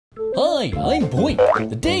Hi, I'm Boink.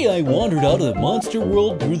 The day I wandered out of the monster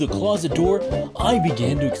world through the closet door, I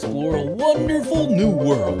began to explore a wonderful new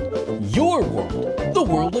world. Your world, the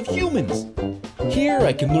world of humans. Here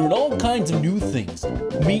I can learn all kinds of new things,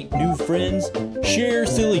 meet new friends, share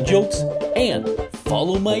silly jokes, and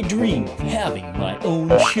follow my dream of having my own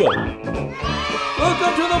show.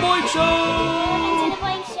 Welcome to the Boink Show!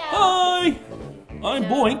 Hi! I'm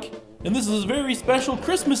Boink, and this is a very special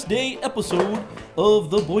Christmas Day episode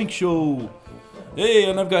of the Boink Show. Hey,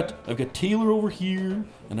 and I've got Taylor over here,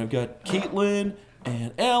 and I've got Kaitlyn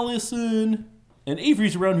and Allison, and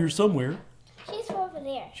Avery's around here somewhere. She's over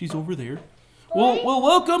there. She's over there. Well,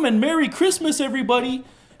 welcome and Merry Christmas, everybody.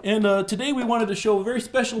 And today we wanted to show a very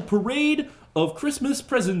special parade of Christmas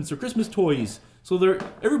presents or Christmas toys. So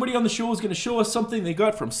everybody on the show is going to show us something they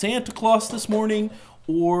got from Santa Claus this morning,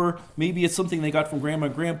 or maybe it's something they got from Grandma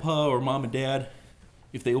and Grandpa or Mom and Dad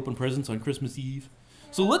if they open presents on Christmas Eve.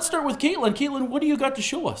 So let's start with Kaitlyn. Kaitlyn, what do you got to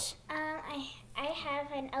show us? I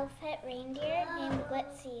have an elf pet reindeer named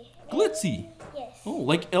Glitzy. Glitzy? Yes. Oh,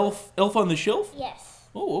 like Elf on the Shelf? Yes.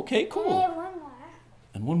 Oh, okay, cool. And one more.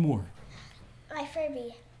 And one more. My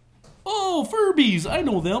Furby. Oh, Furbies! I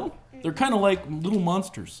know them. They're kind of like little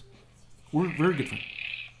monsters. We're very good friends.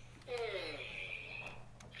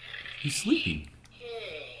 He's sleeping.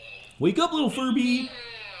 Wake up, little Furby!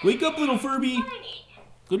 Wake up, little Furby!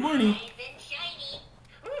 Good morning.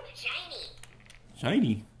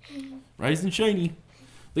 Shiny. Rise and shiny.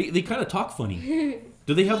 They kind of talk funny.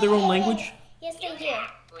 Do they have their own language? Yes, they do.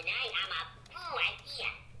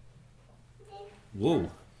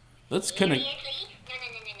 Whoa. That's kind of...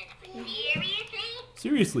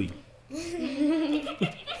 Seriously.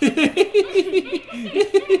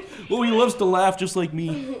 Oh, he loves to laugh just like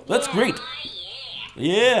me. That's great.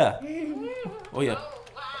 Yeah. Oh, yeah.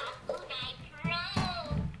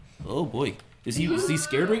 Oh, boy. Is he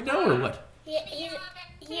scared right now or what?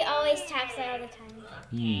 He always talks all the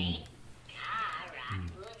time.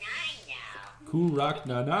 Cool rock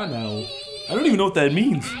na na now. I don't even know what that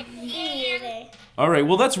means. Me either. All right,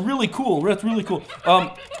 well that's really cool. That's really cool.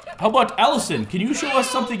 How about Allison? Can you show us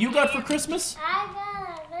something you got for Christmas? I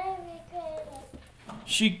got a baby crib.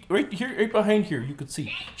 She right here, right behind here, you can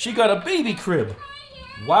see. She got a baby crib.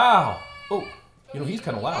 Wow. Oh, he's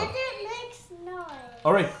kind of loud. It makes noise.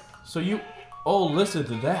 All right, so oh, listen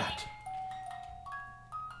to that.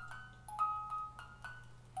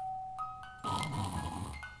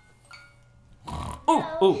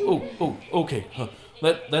 Oh, okay.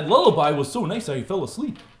 That lullaby was so nice I fell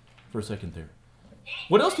asleep for a second there.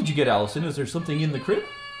 What else did you get, Allison? Is there something in the crib?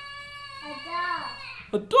 A doll.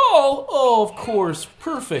 A doll? Oh, of course.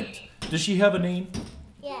 Perfect. Does she have a name?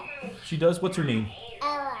 Yeah. She does? What's her name?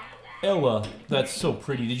 Ella. Ella. That's so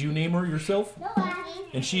pretty. Did you name her yourself? Noah.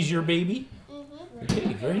 And she's your baby? Mm-hmm.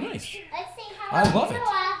 Okay, very nice. Let's say hello. I love it.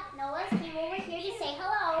 Noah came over here to say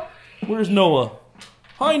hello. Where's Noah?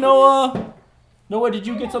 Hi, Noah. Noah, did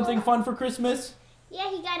you get something fun for Christmas? Yeah,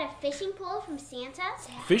 he got a fishing pole from Santa.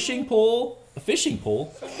 Fishing pole? A fishing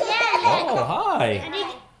pole? Yeah. Oh, hi. And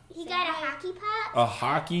he got a hockey puck. A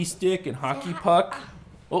hockey stick and hockey puck.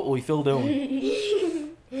 Oh, he fell down.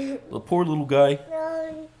 The poor little guy.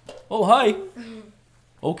 Oh, hi.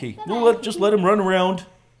 Okay, we'll just let him run around.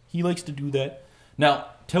 He likes to do that. Now,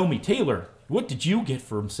 tell me, Taylor, what did you get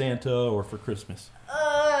from Santa or for Christmas?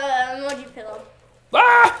 Emoji pillow.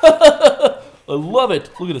 Ah! I love it.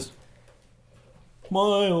 Look at this.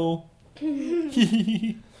 Smile.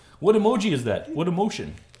 What emoji is that? What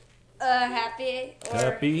emotion? Happy or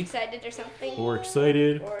Happy. excited or something. Or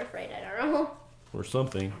excited. Or afraid, I don't know. Or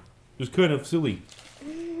something. Just kind of silly.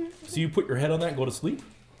 So you put your head on that and go to sleep?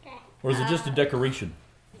 Or is it just a decoration?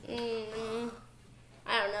 I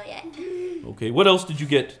don't know yet. Okay, what else did you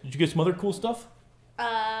get? Did you get some other cool stuff?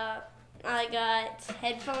 I got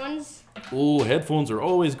headphones. Oh, headphones are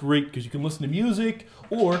always great because you can listen to music,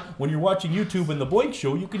 or when you're watching YouTube and the Boink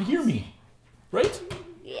Show, you can hear me. Right?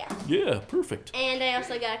 Yeah. Yeah, perfect. And I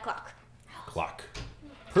also got a clock. Clock.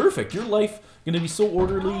 Perfect. Your life going to be so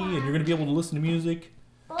orderly and you're going to be able to listen to music.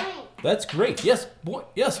 Boink. That's great. Yes, boy.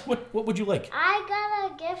 Yes, what would you like? I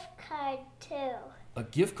got a gift card too. A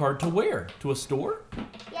gift card to where? To a store?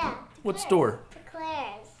 Yeah. What store? To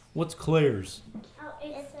Claire's. What's Claire's? Oh,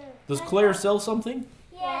 it's Does Claire sell something?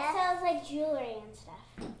 Yeah, it sells like jewelry and stuff.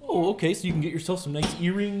 Yeah. Oh, okay, so you can get yourself some nice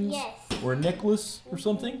earrings Yes. or a necklace or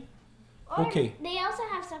something? Or Okay. They also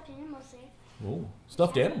have stuffed animals there. Oh,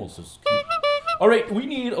 stuffed animals is cute. All right, we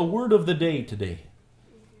need a word of the day today.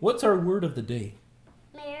 What's our word of the day?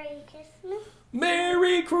 Merry Christmas.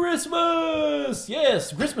 Merry Christmas!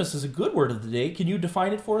 Yes, Christmas is a good word of the day. Can you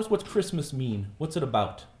define it for us? What's Christmas mean? What's it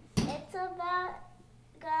about? It's about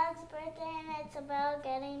God's it's about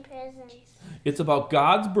getting presents. It's about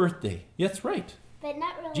God's birthday. That's right. But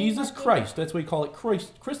not really. Jesus about Christ. That's why we call it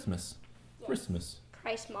Christmas. Yes. Christmas.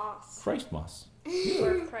 Christmas. Christmas.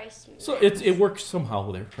 Or Christmas. So it works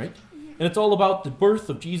somehow there, right? And it's all about the birth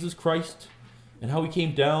of Jesus Christ and how he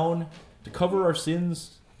came down to cover our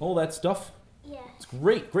sins, all that stuff. Yes. It's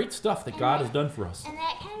great stuff that God has done for us. And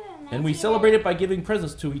that kind of reminds And we me celebrate it by giving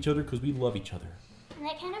presents to each other because we love each other. And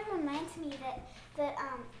that kind of reminds me that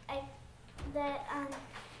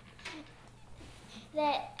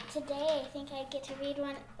today I think I get to read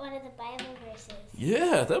one of the Bible verses.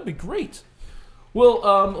 Yeah, that'd be great. Well,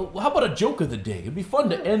 how about a joke of the day? It'd be fun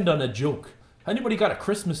to end on a joke. Anybody got a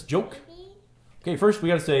Christmas joke? Maybe? Okay, first we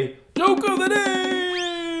gotta say, joke of the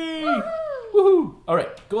day! Woohoo! All right,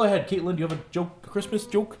 go ahead, Kaitlyn. Do you have a joke, a Christmas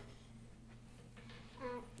joke?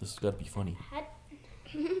 This has got to be funny.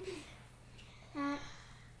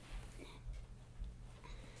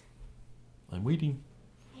 I'm waiting.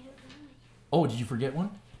 I don't know. Oh, did you forget one?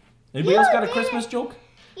 Anybody else got a Christmas joke?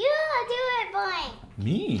 You do it, Boink.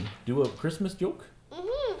 Me? Do a Christmas joke?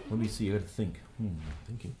 Mhm. Let me see. I gotta think. I'm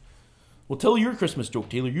thinking. Well, tell your Christmas joke,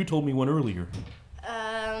 Taylor. You told me one earlier.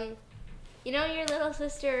 You know your little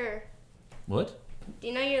sister. What? Do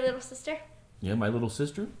you know your little sister? Yeah, my little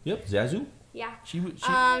sister. Yep, Zazu. Yeah. She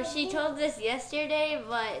She told this yesterday,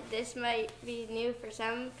 but this might be new for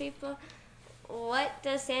some people. What bike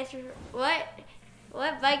does Santa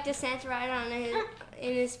ride on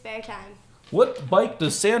in his spare time? What bike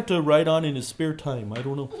does Santa ride on in his spare time? I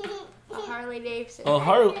don't know. A Harley Davidson.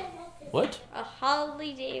 What? A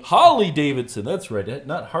Harley Davidson. Holly Davidson. That's right.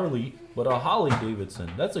 Not Harley, but a Holly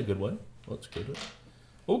Davidson. That's a good one. That's good.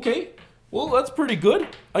 Okay. Well, that's pretty good.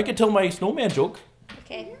 I could tell my snowman joke.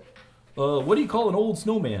 Okay. What do you call an old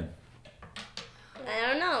snowman? I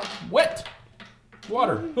don't know. Wet.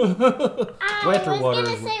 Water. I Wet or was water?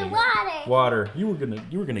 gonna say water. Water. You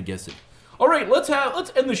were gonna guess it. All right. Let's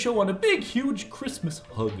end the show on a big, huge Christmas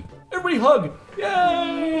hug. Everybody hug.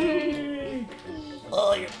 Yay!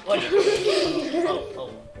 Oh,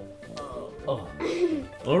 oh.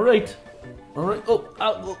 All right.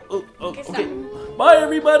 Okay. Bye,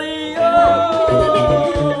 everybody.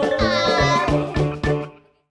 Oh!